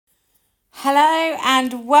Hello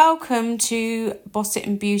and welcome to Boss It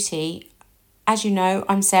and Beauty. As you know,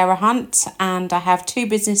 I'm Sarah Hunt and I have two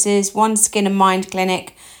businesses, one Skin and Mind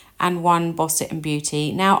Clinic and one Boss It and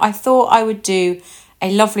Beauty. Now, I thought I would do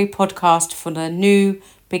a lovely podcast for the new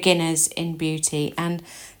beginners in beauty, and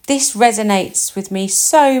this resonates with me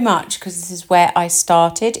so much because this is where I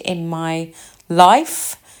started in my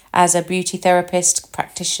life as a beauty therapist,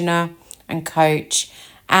 practitioner and coach,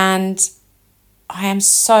 and I am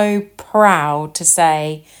so proud to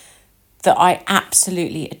say that I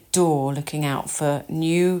absolutely adore looking out for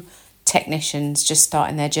new technicians just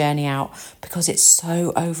starting their journey out because it's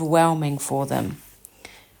so overwhelming for them.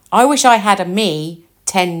 I wish I had a me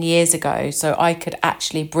 10 years ago so I could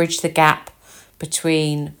actually bridge the gap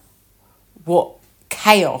between what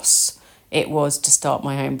chaos it was to start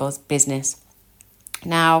my own business.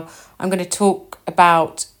 Now, I'm going to talk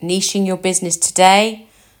about niching your business today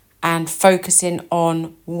and focusing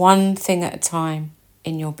on one thing at a time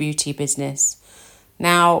in your beauty business.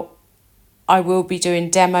 Now, I will be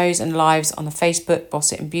doing demos and lives on the Facebook,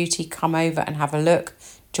 Boss It and Beauty. Come over and have a look,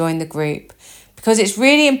 join the group, because it's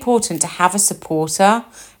really important to have a supporter,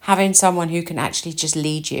 having someone who can actually just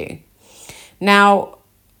lead you. Now,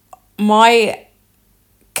 my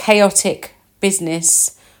chaotic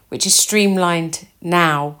business, which is streamlined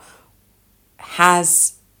now,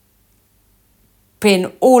 has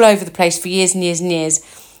been all over the place for years and years and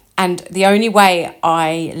years. And the only way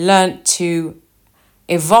I learnt to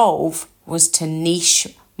evolve was to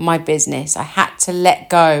niche my business. I had to let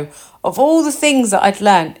go of all the things that I'd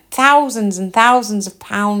learned, thousands and thousands of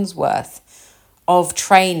pounds worth of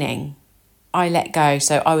training. I let go.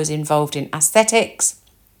 So I was involved in aesthetics.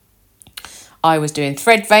 I was doing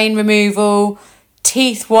thread vein removal,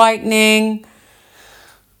 teeth whitening,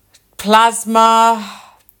 plasma,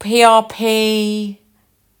 PRP,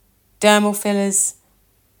 dermal fillers,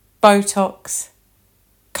 Botox,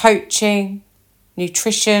 coaching,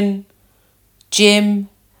 nutrition, gym,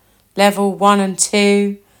 level 1 and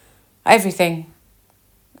 2, everything.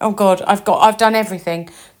 Oh God, I've done everything.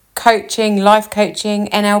 Coaching, life coaching,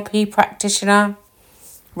 NLP practitioner,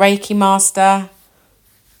 Reiki master,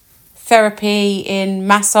 therapy in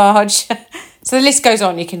massage. So the list goes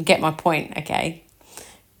on, you can get my point, okay?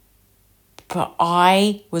 But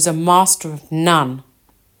I was a master of none.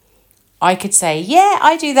 I could say, yeah,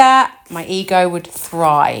 I do that. My ego would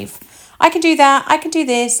thrive. I can do that. I can do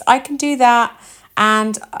this. I can do that.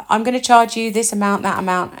 And I'm going to charge you this amount, that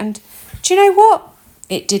amount. And do you know what?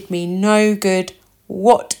 It did me no good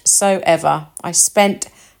whatsoever. I spent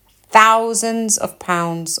thousands of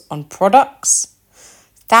pounds on products,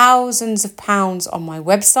 thousands of pounds on my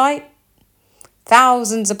website,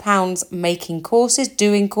 thousands of pounds making courses,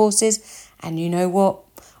 doing courses. And you know what?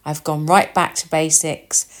 I've gone right back to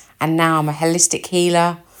basics. And now I'm a holistic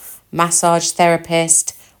healer, massage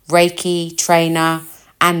therapist, Reiki trainer.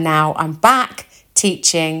 And now I'm back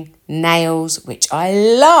teaching nails, which I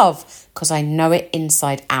love because I know it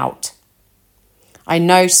inside out. I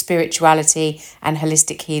know spirituality and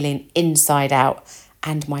holistic healing inside out.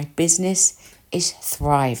 And my business is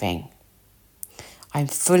thriving. I'm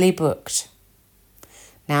fully booked.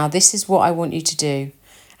 Now, this is what I want you to do.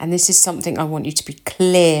 And this is something I want you to be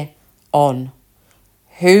clear on.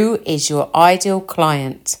 Who is your ideal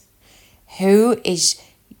client? Who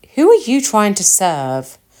are you trying to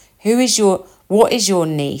serve? What is your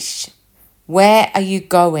niche? Where are you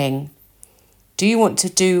going? Do you want to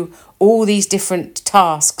do all these different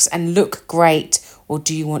tasks and look great? Or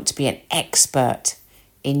do you want to be an expert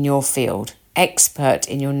in your field? Expert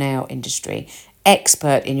in your nail industry?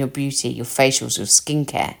 Expert in your beauty, your facials, your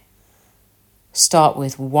skincare? Start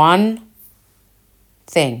with one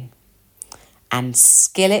thing and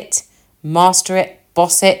skill it, master it,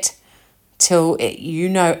 boss it, till you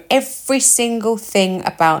know every single thing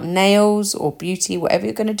about nails or beauty, whatever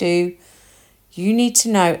you're going to do. You need to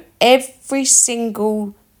know every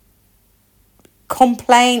single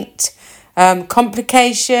complaint,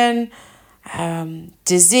 complication,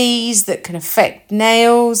 disease that can affect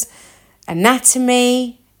nails,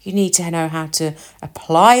 anatomy. You need to know how to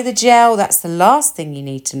apply the gel. That's the last thing you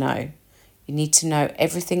need to know. You need to know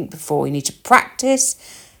everything before. You need to practice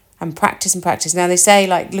and practice and practice. Now they say,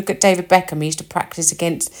 like, look at David Beckham. He used to practice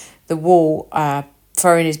against the wall,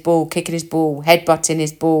 throwing his ball, kicking his ball, headbutting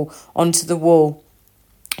his ball onto the wall,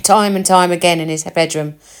 time and time again in his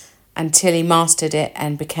bedroom until he mastered it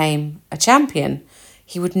and became a champion.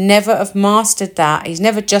 He would never have mastered that. He's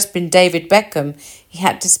never just been David Beckham. He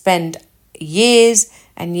had to spend years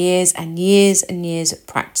and years and years and years of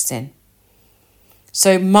practicing.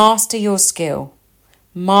 So master your skill,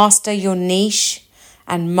 master your niche,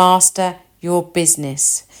 and master your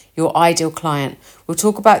business, your ideal client. We'll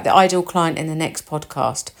talk about the ideal client in the next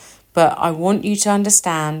podcast, but I want you to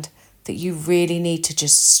understand that you really need to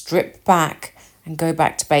just strip back and go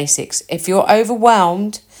back to basics. If you're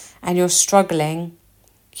overwhelmed and you're struggling,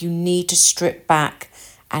 you need to strip back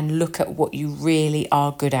and look at what you really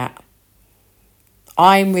are good at.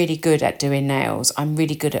 I'm really good at doing nails. I'm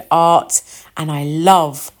really good at art, and I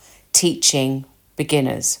love teaching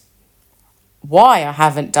beginners. Why I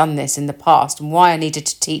haven't done this in the past and why I needed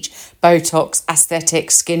to teach Botox,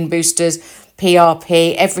 aesthetics, skin boosters,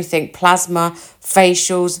 PRP, everything, plasma,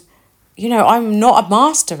 facials. You know, I'm not a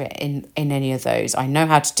master in any of those. I know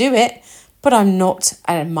how to do it, but I'm not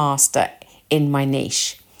a master in my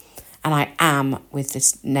niche. And I am with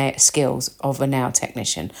the skills of a nail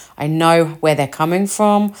technician. I know where they're coming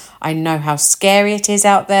from. I know how scary it is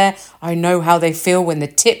out there. I know how they feel when the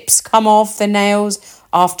tips come off the nails.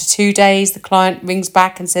 After 2 days, the client rings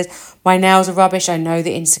back and says, my nails are rubbish. I know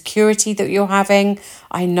the insecurity that you're having.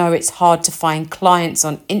 I know it's hard to find clients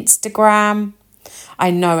on Instagram. I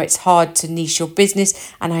know it's hard to niche your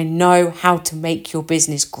business, and I know how to make your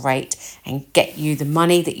business great and get you the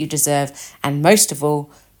money that you deserve. And most of all,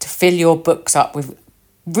 to fill your books up with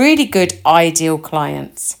really good ideal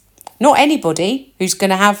clients. Not anybody who's going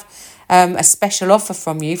to have a special offer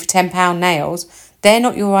from you for £10 nails. They're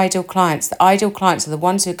not your ideal clients. The ideal clients are the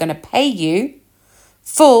ones who are going to pay you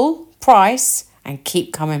full price and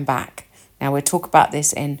keep coming back. Now, we'll talk about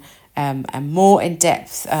this in a more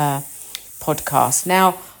in-depth podcast.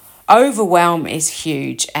 Now, overwhelm is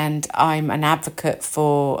huge, and I'm an advocate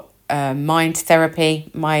for mind therapy.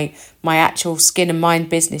 My actual skin and mind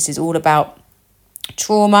business is all about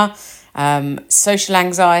trauma, social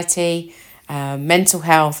anxiety, mental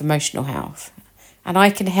health, emotional health. And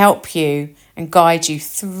I can help you and guide you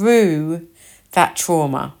through that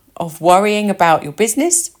trauma of worrying about your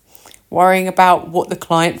business, worrying about what the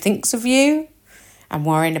client thinks of you, and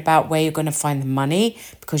worrying about where you're going to find the money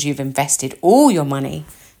because you've invested all your money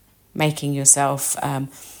making yourself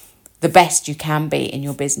the best you can be in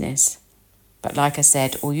your business. But like I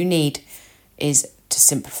said, all you need is to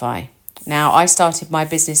simplify. Now, I started my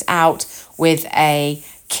business out with a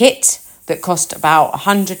kit that cost about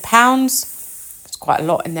 £100. It's quite a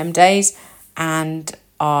lot in them days. And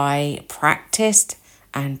I practiced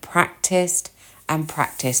and practiced and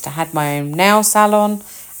practiced. I had my own nail salon,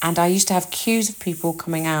 and I used to have queues of people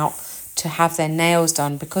coming out to have their nails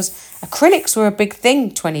done because acrylics were a big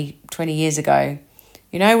thing 20 years ago.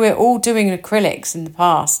 You know, we're all doing acrylics in the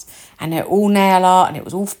past, and they're all nail art, and it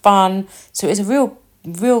was all fun. So it was a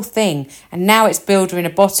real thing. And now it's builder in a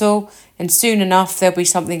bottle, and soon enough there'll be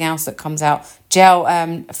something else that comes out.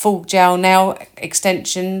 Full gel nail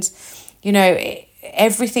extensions. You know,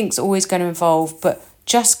 everything's always going to evolve, but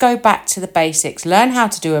just go back to the basics. Learn how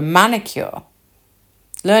to do a manicure.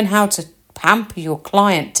 Learn how to pamper your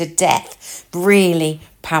client to death. Really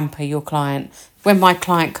pamper your client. When my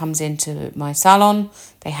client comes into my salon,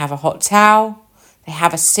 they have a hot towel. They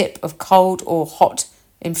have a sip of cold or hot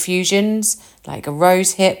infusions, like a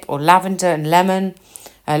rose hip or lavender and lemon,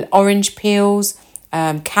 orange peels,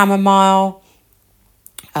 chamomile.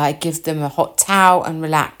 I give them a hot towel and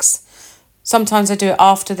relax. Sometimes I do it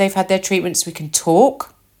after they've had their treatment so we can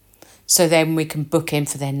talk. So then we can book in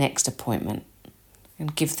for their next appointment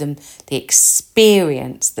and give them the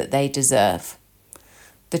experience that they deserve.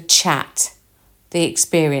 The chat, the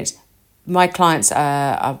experience. My clients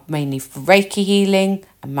are mainly for Reiki healing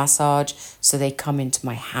and massage. So they come into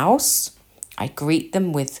my house. I greet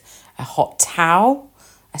them with a hot towel,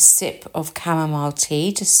 a sip of chamomile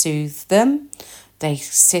tea to soothe them. They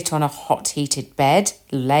sit on a hot heated bed,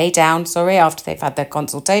 after they've had their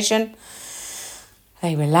consultation.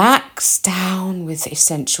 They relax down with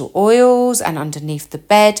essential oils, and underneath the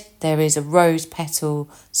bed there is a rose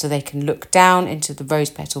petal so they can look down into the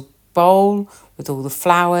rose petal bowl with all the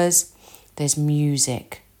flowers. There's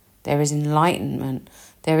music. There is enlightenment.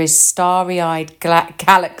 There is starry-eyed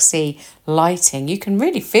galaxy lighting. You can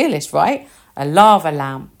really feel this, right? A lava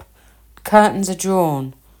lamp. Curtains are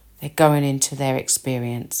drawn. They're going into their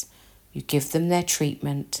experience. You give them their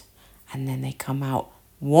treatment, and then they come out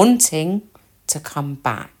wanting to come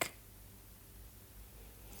back.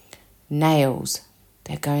 Nails.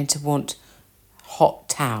 They're going to want hot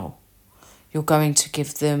towel. You're going to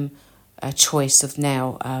give them a choice of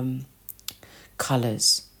nail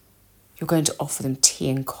colours. You're going to offer them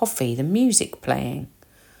tea and coffee, the music playing.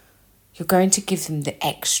 You're going to give them the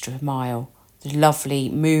extra mile, the lovely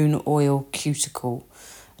moon oil cuticle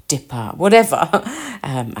dipper, whatever,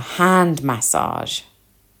 a hand massage.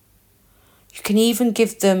 You can even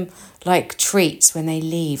give them like treats when they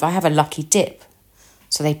leave. I have a lucky dip.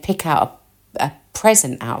 So they pick out a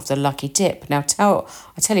present out of the lucky dip. Now,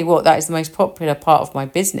 I tell you what, that is the most popular part of my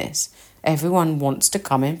business. Everyone wants to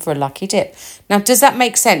come in for a lucky dip. Now, does that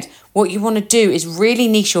make sense? What you want to do is really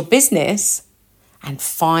niche your business and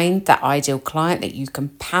find that ideal client that you can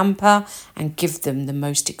pamper and give them the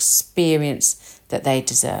most experience that they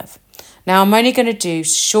deserve. Now, I'm only going to do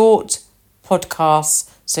short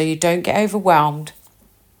podcasts so you don't get overwhelmed,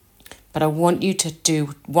 but I want you to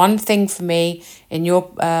do one thing for me in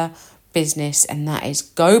your business, and that is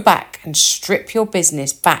go back and strip your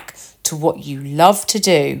business back to what you love to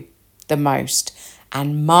do the most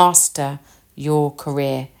and master your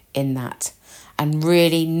career in that. And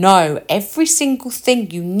really know every single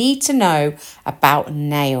thing you need to know about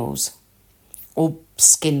nails or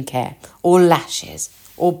skincare or lashes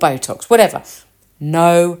or Botox, whatever.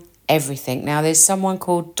 Know everything. Now, there's someone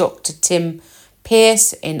called Dr. Tim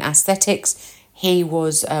Pierce in aesthetics. He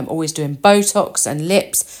was always doing Botox and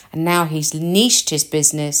lips, and now he's niched his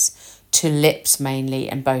business to lips mainly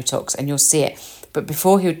and Botox, and you'll see it. But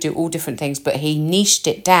before, he would do all different things, but he niched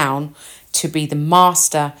it down to be the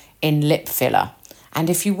master in lip filler. And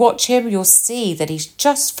if you watch him, you'll see that he's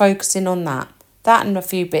just focusing on that and a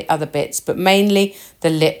few other bits, but mainly the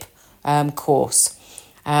lip course.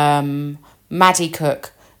 Maddie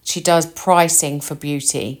Cook, she does pricing for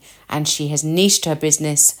beauty, and she has niched her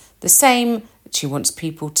business the same. She wants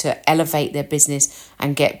people to elevate their business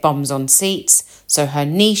and get bums on seats. So her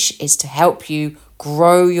niche is to help you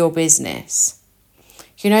grow your business.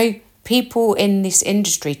 You know, people in this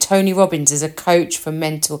industry, Tony Robbins is a coach for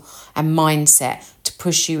mental and mindset to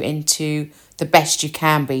push you into the best you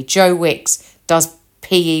can be. Joe Wicks does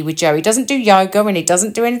PE with Joe. He doesn't do yoga and he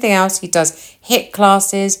doesn't do anything else. He does HIIT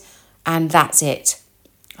classes and that's it.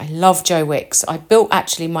 I love Joe Wicks. I built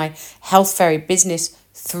actually my Health Fairy business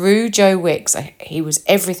through Joe Wicks. He was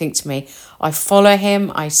everything to me. I follow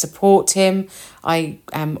him. I support him. I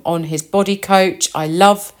am on his body coach. I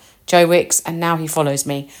love Joe Wicks, and now he follows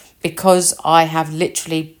me because I have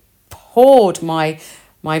literally poured my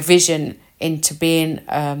vision into being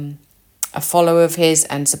a follower of his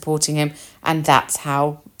and supporting him, and that's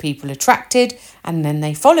how people are attracted, and then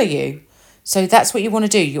they follow you. So that's what you want to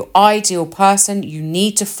do. Your ideal person, you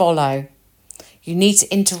need to follow. You need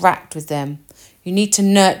to interact with them. You need to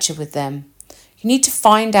nurture with them. You need to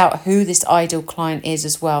find out who this ideal client is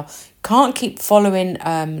as well. Can't keep following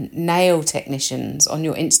nail technicians on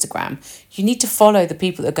your Instagram. You need to follow the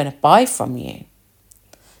people that are going to buy from you.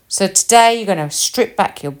 So today you're going to strip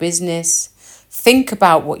back your business. Think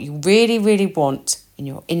about what you really, really want in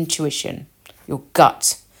your intuition, your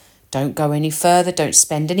gut. Don't go any further. Don't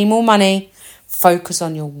spend any more money. Focus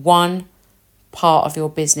on your one part of your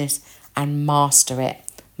business and master it.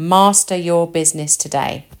 Master your business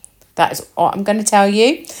today. That is what I'm going to tell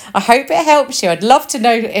you. I hope it helps you. I'd love to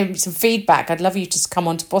know some feedback. I'd love you to come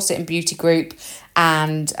on to Boss It and Beauty Group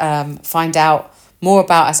and find out more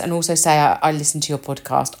about us, and also say I listened to your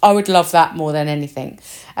podcast. I would love that more than anything.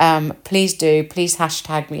 Please do. Please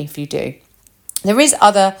hashtag me if you do. There is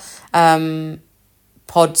other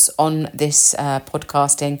pods on this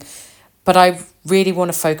podcasting, but I really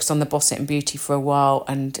want to focus on the Boss It and Beauty for a while,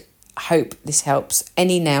 and hope this helps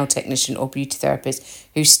any nail technician or beauty therapist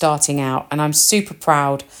who's starting out. And I'm super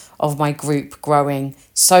proud of my group growing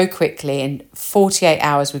so quickly. In 48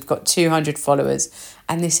 hours, we've got 200 followers,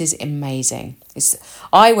 and this is amazing.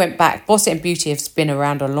 I went back, Boss It and Beauty has been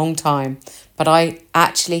around a long time, but I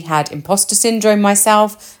actually had imposter syndrome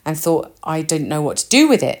myself and thought I didn't know what to do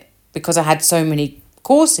with it because I had so many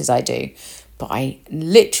courses I do. But I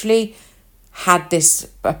literally had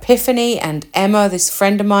this epiphany, and Emma, this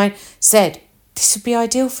friend of mine, said, this would be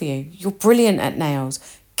ideal for you. You're brilliant at nails.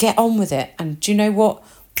 Get on with it. And do you know what?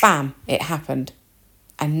 Bam, it happened.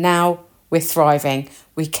 And now we're thriving.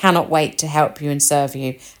 We cannot wait to help you and serve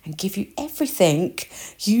you and give you everything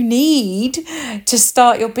you need to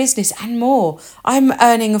start your business and more. I'm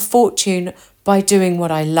earning a fortune by doing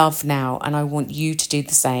what I love now, and I want you to do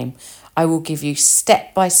the same. I will give you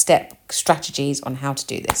step-by-step strategies on how to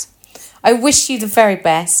do this. I wish you the very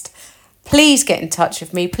best. Please get in touch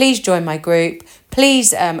with me. Please join my group.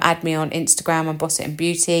 Please add me on Instagram on Boss It and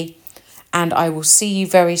Beauty. And I will see you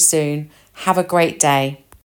very soon. Have a great day.